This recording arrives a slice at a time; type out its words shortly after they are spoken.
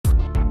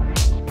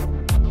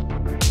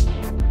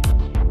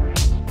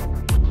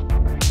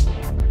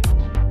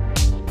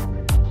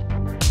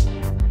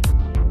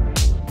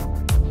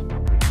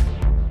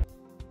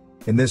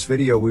In this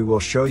video we will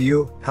show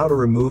you how to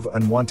remove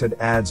unwanted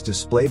ads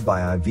displayed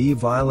by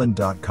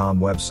ivviolent.com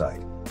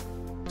website.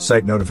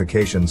 Site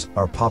notifications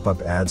are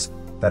pop-up ads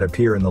that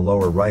appear in the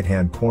lower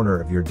right-hand corner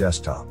of your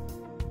desktop.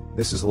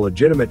 This is a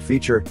legitimate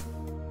feature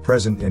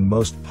present in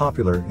most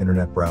popular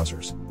internet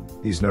browsers.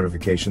 These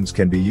notifications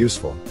can be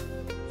useful.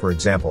 For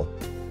example,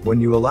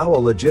 when you allow a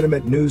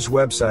legitimate news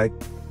website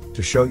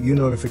to show you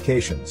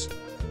notifications,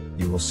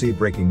 you will see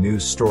breaking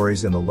news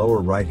stories in the lower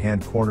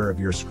right-hand corner of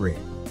your screen.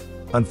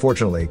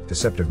 Unfortunately,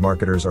 deceptive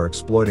marketers are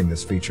exploiting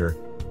this feature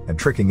and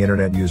tricking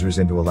internet users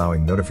into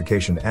allowing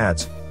notification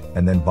ads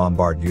and then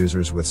bombard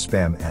users with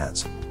spam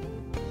ads.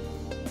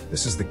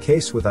 This is the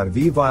case with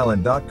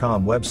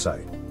ivviolent.com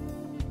website.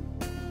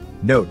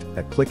 Note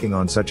that clicking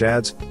on such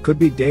ads could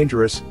be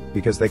dangerous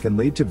because they can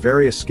lead to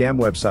various scam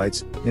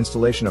websites,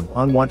 installation of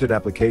unwanted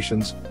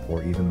applications,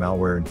 or even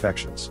malware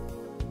infections.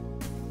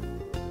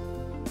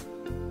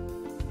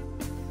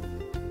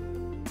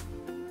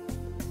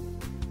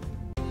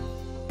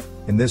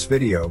 In this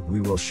video, we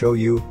will show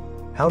you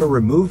how to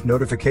remove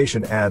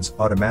notification ads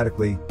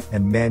automatically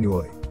and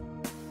manually.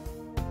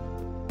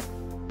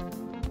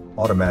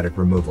 Automatic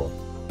removal.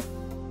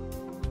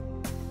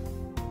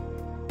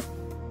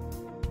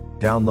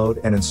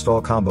 Download and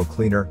install Combo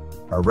Cleaner,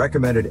 our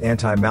recommended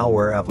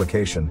anti-malware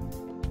application.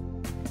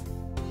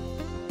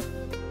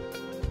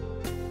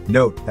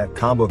 Note that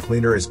Combo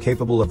Cleaner is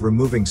capable of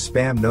removing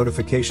spam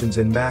notifications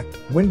in Mac,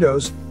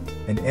 Windows,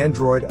 and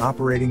Android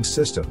operating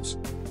systems.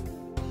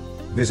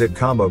 Visit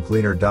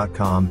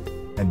combocleaner.com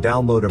and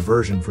download a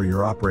version for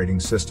your operating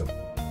system.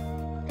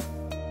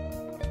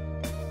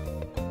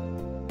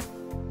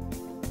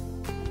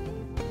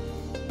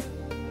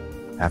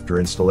 After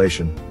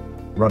installation,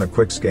 run a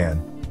quick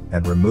scan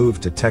and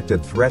remove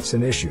detected threats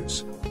and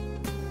issues.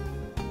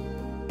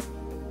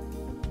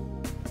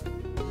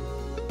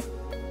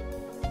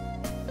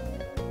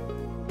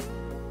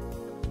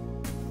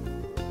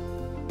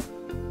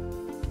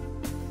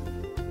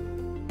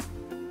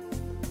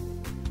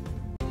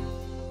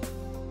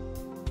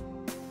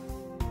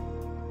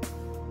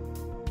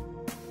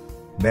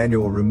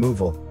 Manual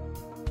removal.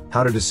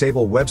 How to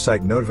disable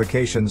website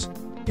notifications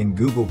in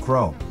Google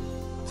Chrome.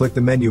 Click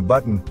the menu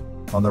button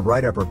on the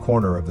right upper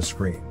corner of the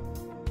screen.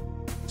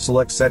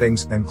 Select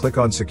Settings and click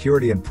on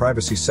Security and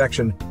Privacy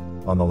section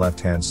on the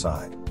left-hand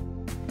side.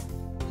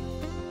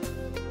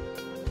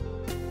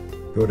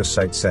 Go to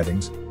Site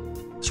Settings,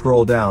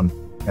 scroll down,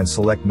 and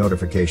select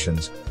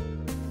Notifications.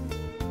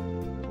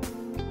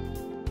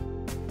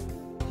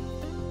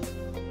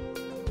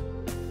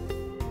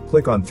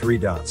 Click on three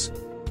dots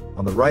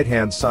on the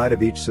right-hand side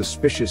of each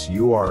suspicious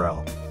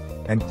URL,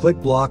 and click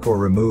Block or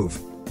Remove.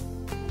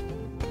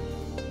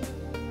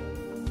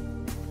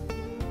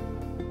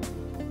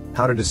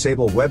 How to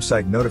disable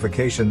website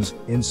notifications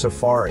in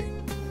Safari.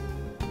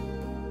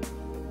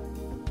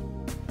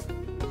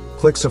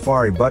 Click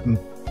Safari button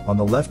on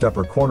the left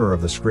upper corner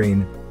of the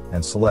screen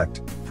and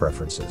select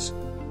Preferences.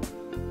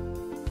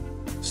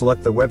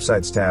 Select the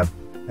Websites tab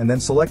and then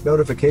select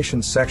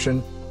Notifications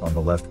section on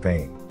the left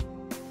pane.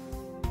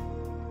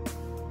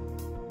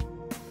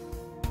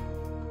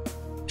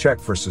 Check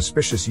for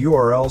suspicious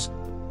URLs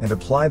and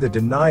apply the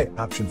Deny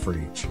option for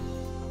each.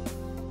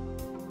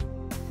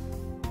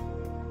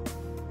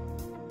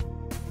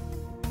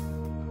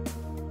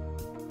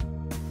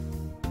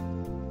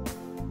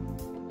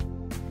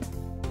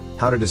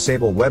 How to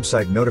disable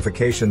website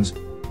notifications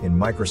in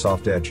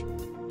Microsoft Edge.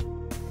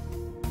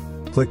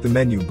 Click the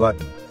menu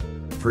button,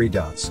 three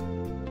dots,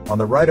 on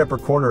the right upper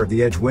corner of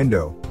the Edge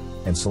window,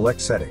 and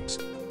select Settings.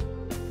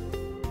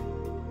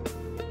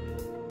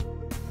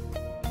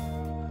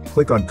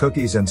 Click on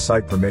Cookies and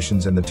Site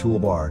Permissions in the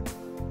toolbar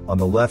on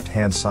the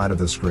left-hand side of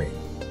the screen.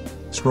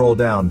 Scroll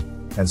down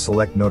and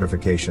select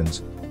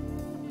Notifications.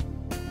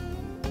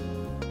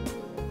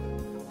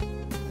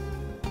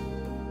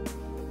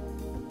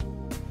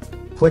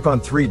 Click on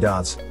three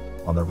dots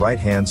on the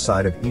right-hand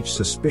side of each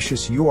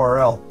suspicious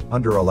URL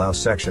under Allow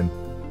section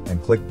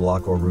and click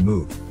Block or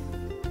Remove.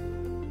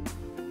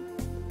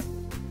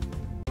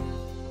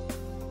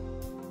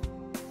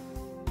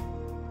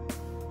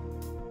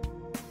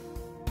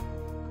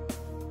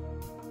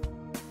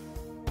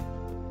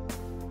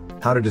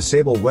 How to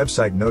disable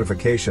website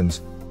notifications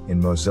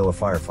in Mozilla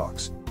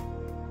Firefox.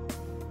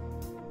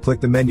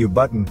 Click the menu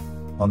button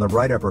on the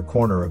right upper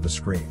corner of the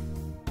screen.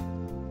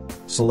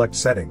 Select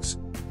Settings,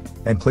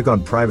 and click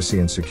on Privacy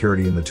and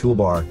Security in the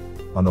toolbar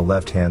on the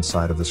left-hand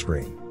side of the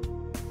screen.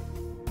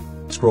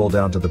 Scroll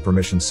down to the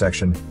Permissions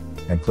section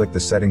and click the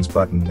Settings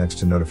button next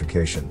to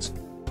Notifications.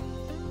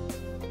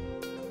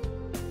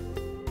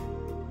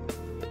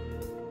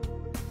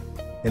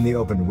 In the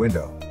opened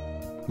window,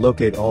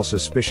 locate all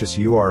suspicious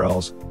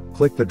URLs,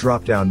 click the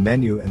drop-down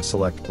menu and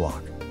select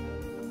Block.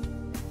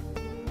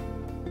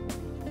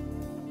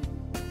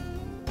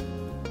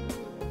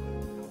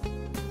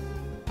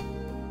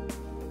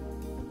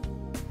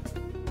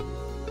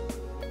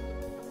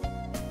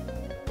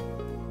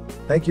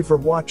 Thank you for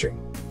watching.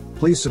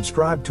 Please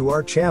subscribe to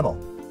our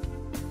channel.